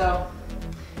people. So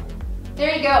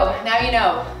there you go, now you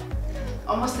know.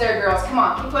 Almost there, girls, come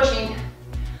on, keep pushing.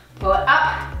 Pull it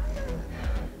up.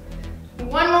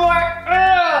 One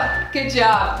more, good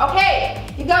job.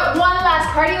 Okay, you got one last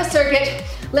cardio circuit.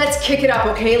 Let's kick it up,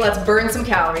 okay? Let's burn some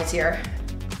calories here.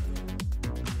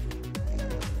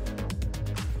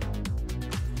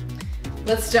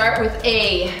 Let's start with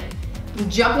a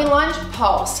jumping lunge,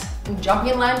 pulse,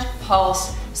 jumping lunge,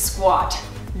 pulse, squat,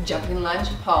 jumping lunge,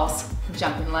 pulse,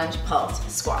 jumping lunge, pulse,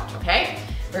 squat, okay?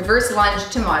 Reverse lunge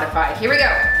to modify. Here we go.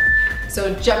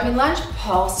 So jumping lunge,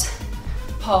 pulse,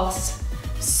 pulse,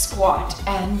 squat,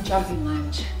 and jumping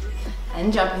lunge,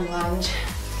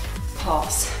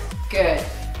 pulse. Good.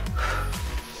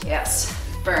 Yes,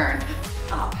 burn,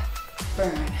 up,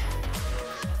 burn.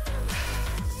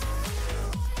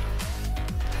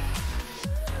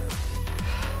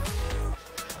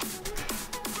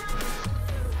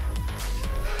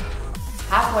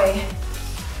 Halfway.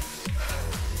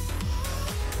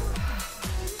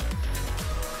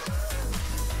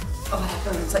 Oh, that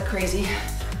burns like crazy.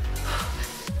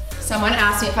 Someone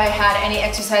asked me if I had any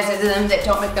exercises in them that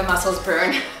don't make the muscles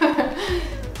burn.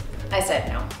 I said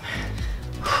no.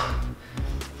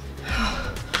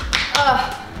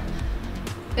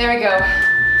 There we go.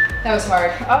 That was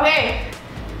hard. Okay.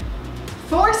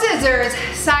 4 scissors,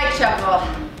 side shuffle.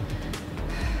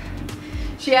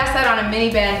 She asked that on a mini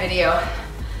band video.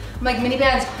 I'm like, mini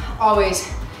bands always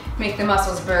make the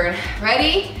muscles burn.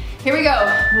 Ready? Here we go.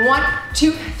 1,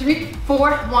 2, 3,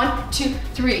 4. 1, 2,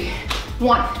 3.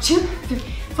 1, 2, 3,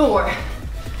 4.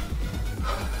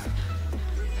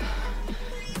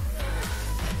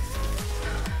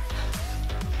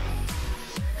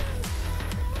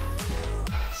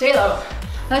 Stay low.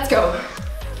 Let's go.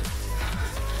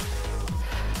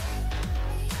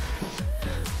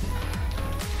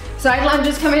 Side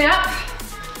lunges coming up.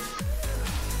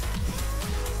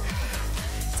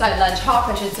 Side lunge hop,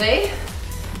 I should say.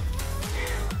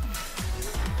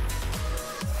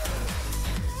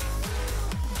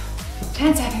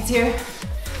 Ten seconds here.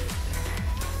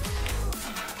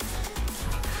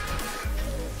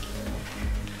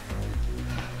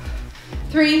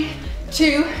 Three,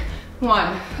 two,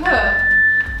 one.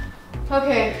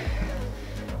 Okay.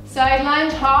 Side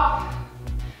lunge hop.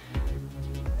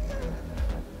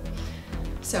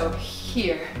 So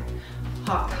here,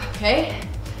 hop, okay?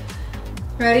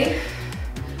 Ready?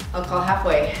 I'll call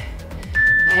halfway.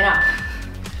 And up.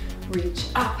 Reach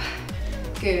up.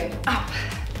 Good, up.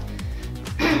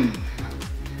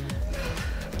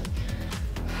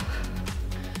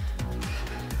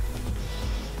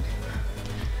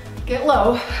 Get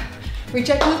low. Reach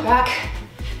out, glute back.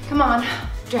 Come on,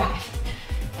 drive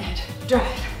and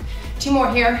drive. Two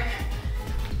more here.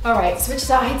 All right, switch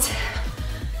sides.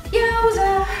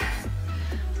 Yowza.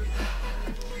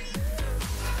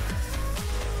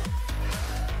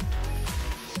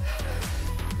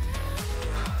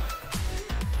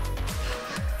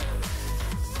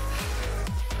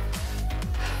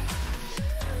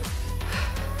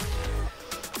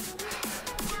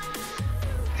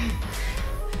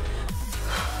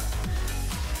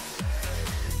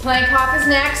 Plank hop is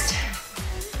next.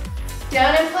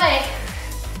 Down in plank.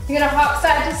 You're gonna hop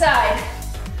side to side.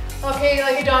 Okay,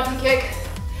 like a donkey kick,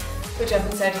 but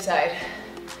jumping side to side.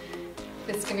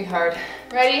 This is gonna be hard.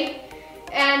 Ready?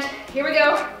 And here we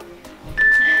go.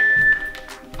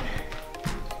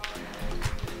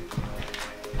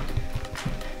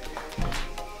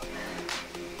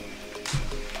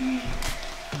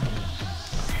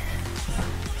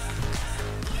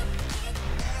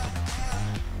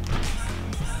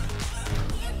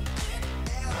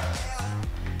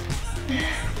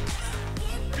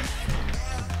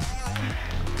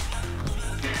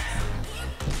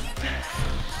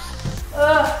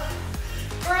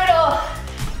 Brutal.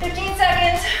 15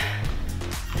 seconds.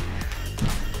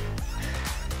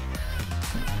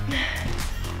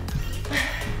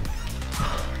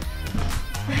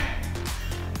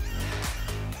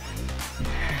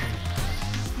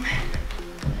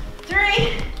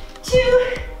 Three,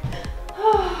 two.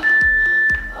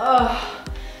 Oh,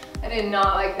 I did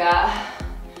not like that.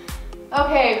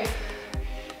 Okay,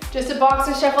 just a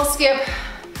boxer shuffle skip.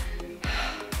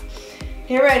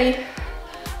 Get ready.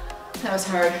 That was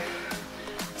hard.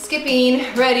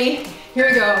 Skipping, ready, here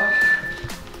we go.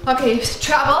 Okay,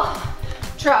 travel,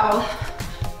 travel.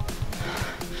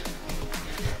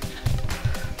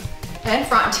 And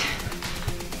front,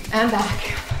 and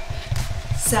back,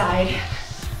 side,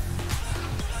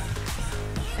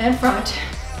 and front,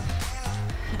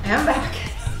 and back,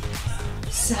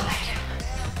 side.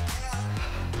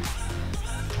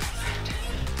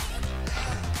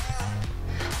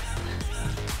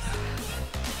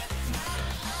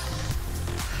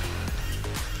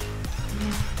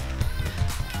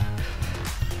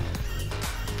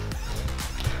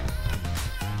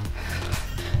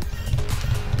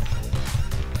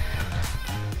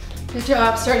 Good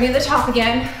job, starting at the top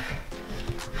again.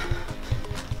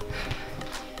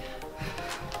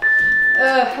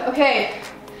 Okay.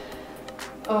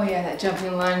 Oh yeah, that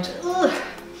jumping lunge. Ugh.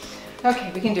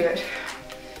 Okay, we can do it.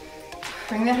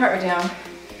 Bring that heart rate down.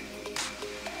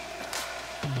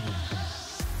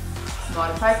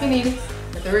 Modify if you need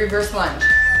with the reverse lunge.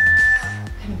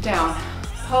 And down,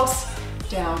 pulse,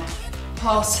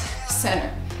 center.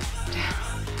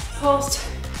 Down,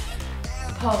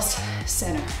 pulse,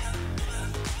 center.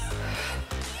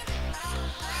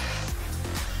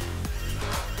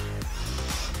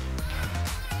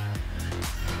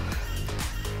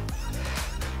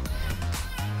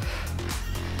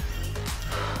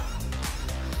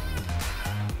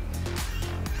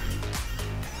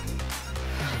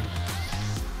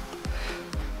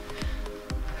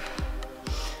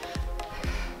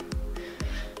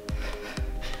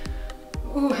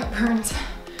 Ooh, that burns.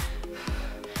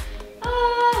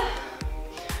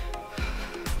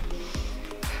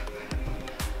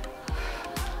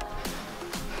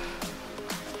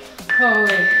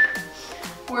 Holy,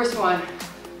 worst one.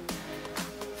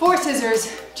 4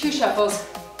 scissors, 2 shuffles.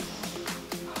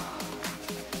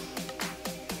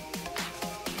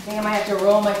 I think I might have to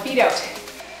roll my feet out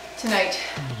tonight.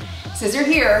 Scissor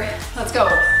here, let's go.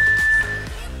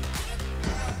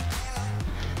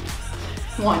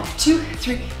 1, 2,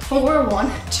 3, 4,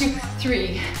 1, 2,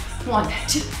 3, 1,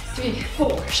 2, 3,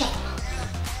 4, shuffle.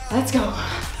 Let's go.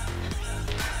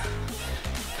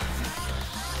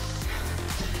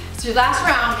 It's your last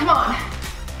round, come on.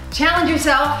 Challenge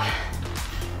yourself.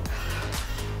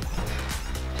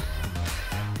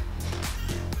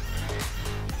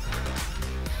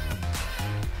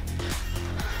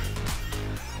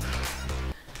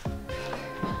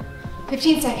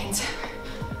 15 seconds.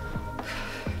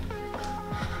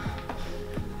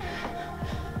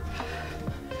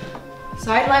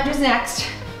 Side lunge is next.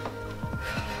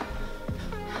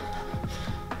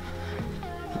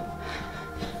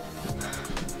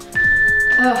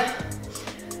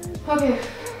 Okay,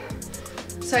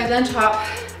 side lunge hop.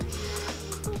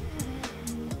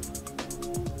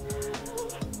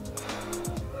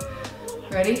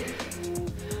 Ready?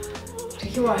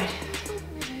 Take it wide.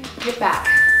 Get back.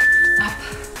 Up.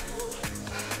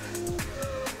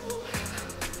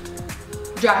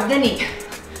 Drive the knee.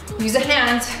 Use the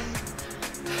hands.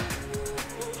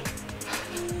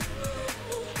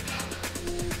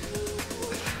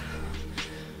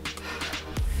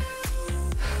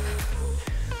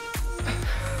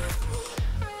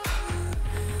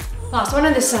 Last one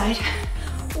on this side.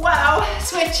 Wow,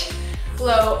 switch.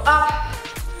 Low, up.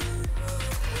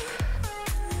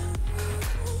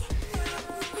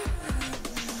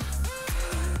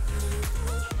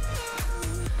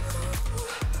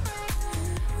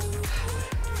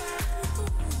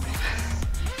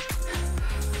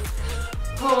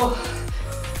 Oh.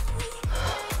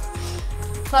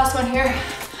 Last one here.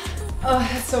 Oh,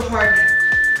 that's so hard.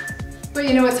 But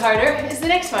you know what's harder is the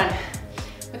next one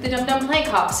with the dum-dum plank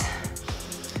hops.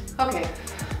 Okay,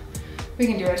 we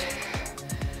can do it.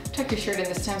 Tuck your shirt in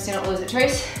this time so you don't lose it,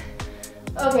 Trace.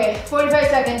 Okay, 45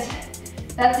 seconds.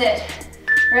 That's it.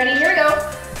 Ready? Here we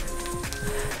go.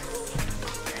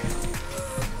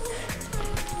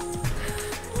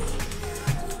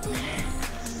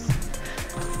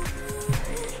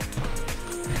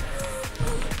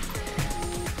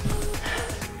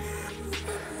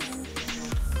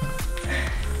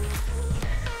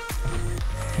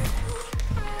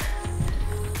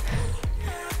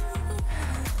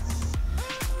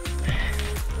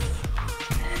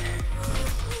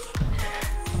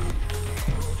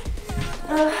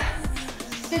 Uh,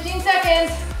 15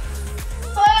 seconds.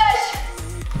 Push.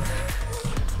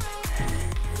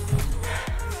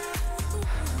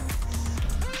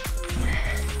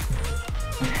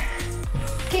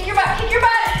 Kick your butt, kick your butt.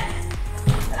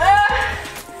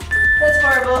 That's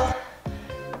horrible.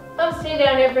 I'm staying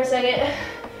down here for a second.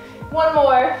 One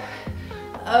more.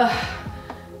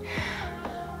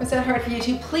 Was that hard for you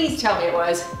too? Please tell me it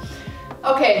was.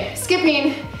 Okay,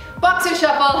 skipping, boxer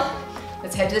shuffle.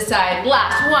 Let's head to the side.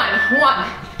 Last one. 1,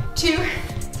 2,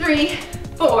 3,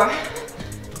 4.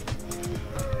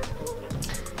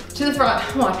 To the front.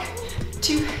 1,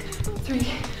 2, 3,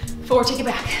 4. Take it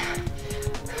back.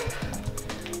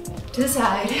 To the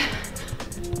side.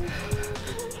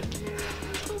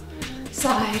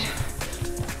 Side.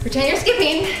 Pretend you're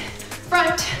skipping.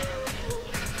 Front.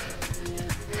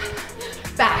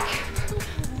 Back.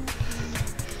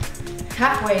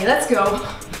 Halfway. Let's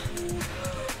go.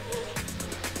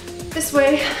 This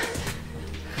way,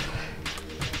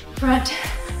 front,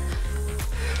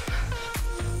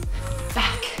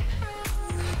 back,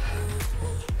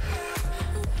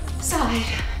 side,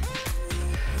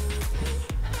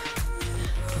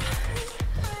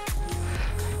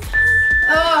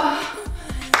 oh,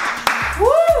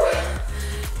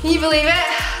 woo! Can you believe it?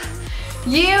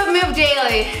 You've moved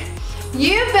daily,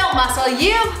 you've built muscle,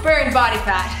 you've burned body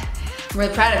fat. I'm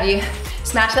really proud of you.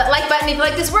 Smash that like button if you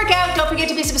like this workout. Don't forget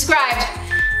to be subscribed.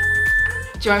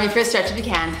 Join me for a stretch if you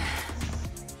can.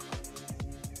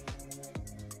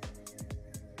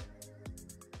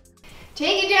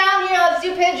 Take it down here, let's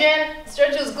do pigeon.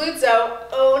 Stretch those glutes out.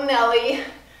 Oh Nelly,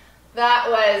 that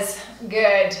was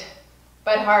good,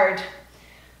 but hard.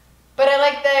 But I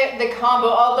like the combo,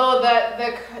 although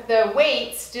the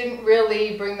weights didn't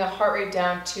really bring the heart rate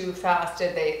down too fast,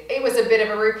 did they? It was a bit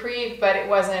of a reprieve, but it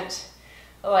wasn't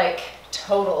like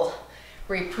total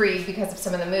reprieve because of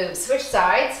some of the moves. Switch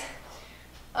sides.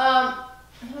 That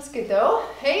was good though.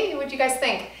 Hey, what do you guys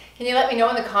think? Can you let me know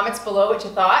in the comments below what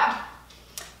you thought?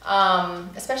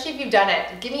 Especially if you've done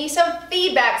it. Give me some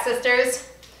feedback, sisters.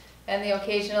 And the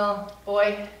occasional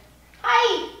boy.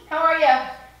 Hi, how are you?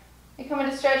 You coming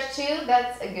to stretch too?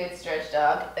 That's a good stretch,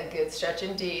 dog. A good stretch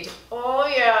indeed. Oh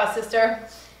yeah, sister.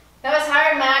 That was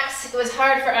hard, Max. It was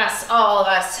hard for us, all of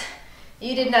us.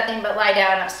 You did nothing but lie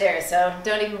down upstairs, so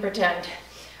don't even pretend.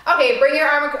 Okay, bring your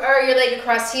arm or your leg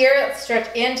across here. Let's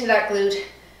stretch into that glute.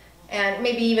 And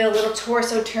maybe even a little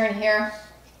torso turn here.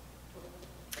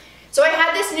 So I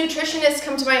had this nutritionist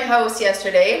come to my house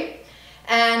yesterday,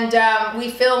 and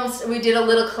we did a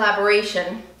little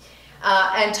collaboration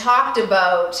and talked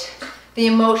about the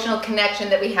emotional connection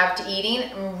that we have to eating.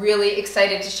 I'm really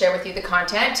excited to share with you the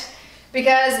content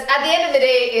because at the end of the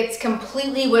day, it's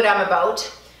completely what I'm about.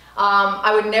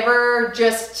 I would never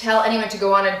just tell anyone to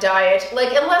go on a diet,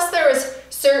 like unless there was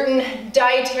certain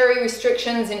dietary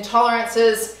restrictions,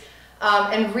 intolerances,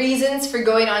 and reasons for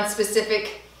going on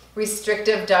specific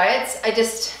restrictive diets.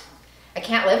 I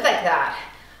can't live like that.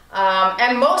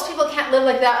 And most people can't live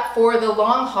like that for the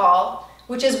long haul,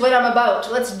 which is what I'm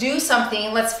about. Let's do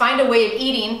something, let's find a way of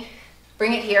eating,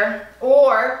 bring it here,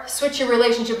 or switch your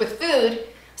relationship with food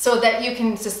so that you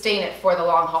can sustain it for the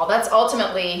long haul. That's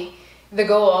ultimately the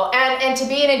goal. And to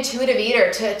be an intuitive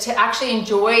eater, to actually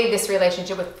enjoy this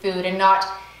relationship with food and not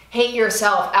hate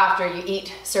yourself after you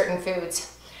eat certain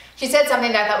foods. She said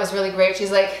something that I thought was really great.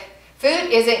 She's like, food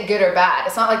isn't good or bad.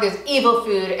 It's not like there's evil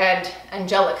food and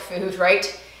angelic food,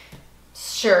 right?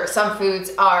 Sure, some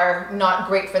foods are not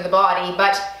great for the body,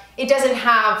 but it doesn't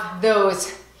have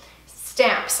those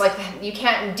stamps, like you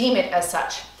can't deem it as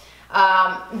such.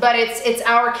 But it's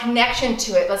our connection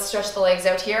to it. Let's stretch the legs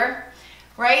out here,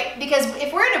 right? Because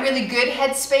if we're in a really good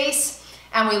headspace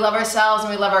and we love ourselves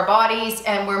and we love our bodies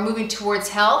and we're moving towards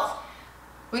health,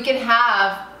 we can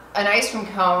have an ice cream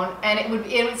cone and it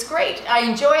was great. I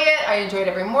enjoy it. I enjoyed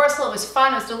every morsel. It was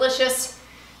fun. It was delicious.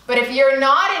 But if you're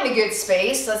not in a good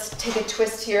space, let's take a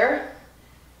twist here,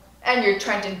 and you're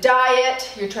trying to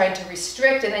diet, you're trying to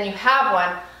restrict, and then you have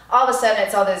one, all of a sudden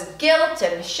it's all this guilt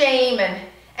and shame and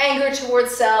anger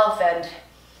towards self, and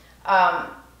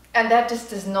that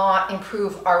just does not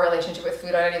improve our relationship with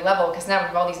food on any level, because now we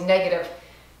have all these negative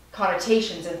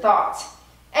connotations and thoughts.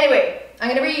 Anyway,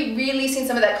 I'm going to be releasing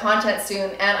some of that content soon,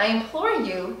 and I implore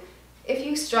you, if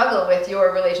you struggle with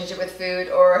your relationship with food,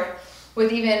 or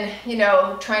with even, you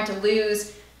know, trying to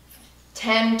lose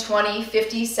 10, 20,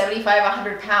 50, 75,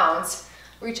 100 pounds,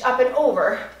 reach up and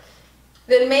over,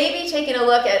 then maybe taking a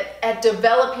look at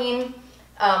developing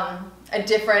a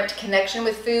different connection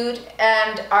with food,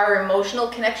 and our emotional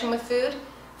connection with food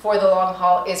for the long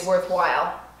haul is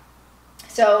worthwhile.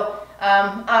 So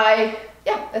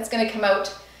yeah, that's going to come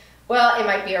out. Well, it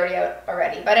might be already out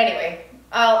already, but anyway,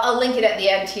 I'll link it at the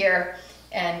end here,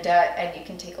 and you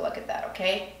can take a look at that.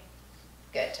 Okay.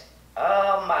 Good.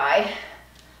 Oh my.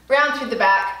 Round through the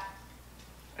back.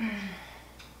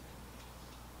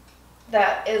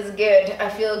 That is good. I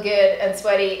feel good and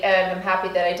sweaty, and I'm happy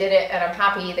that I did it, and I'm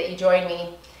happy that you joined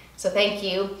me. So thank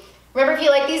you. Remember, if you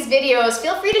like these videos,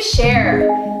 feel free to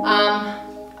share.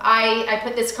 I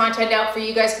put this content out for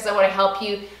you guys because I want to help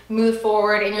you move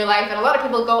forward in your life. And a lot of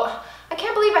people go, I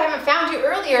can't believe I haven't found you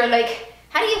earlier. Like,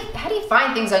 how do you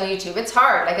find things on YouTube? It's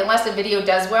hard. Like, unless a video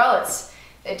does well,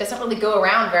 it doesn't really go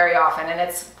around very often, and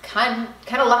it's kind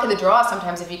of luck of the draw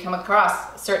sometimes if you come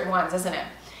across certain ones, isn't it?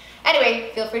 Anyway,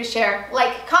 feel free to share,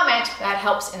 like, comment. That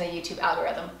helps in the YouTube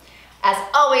algorithm. As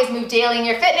always, move daily in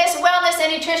your fitness, wellness,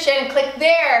 and nutrition. Click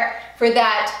there for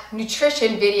that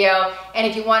nutrition video, and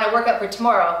if you want to work up for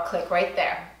tomorrow, click right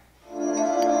there.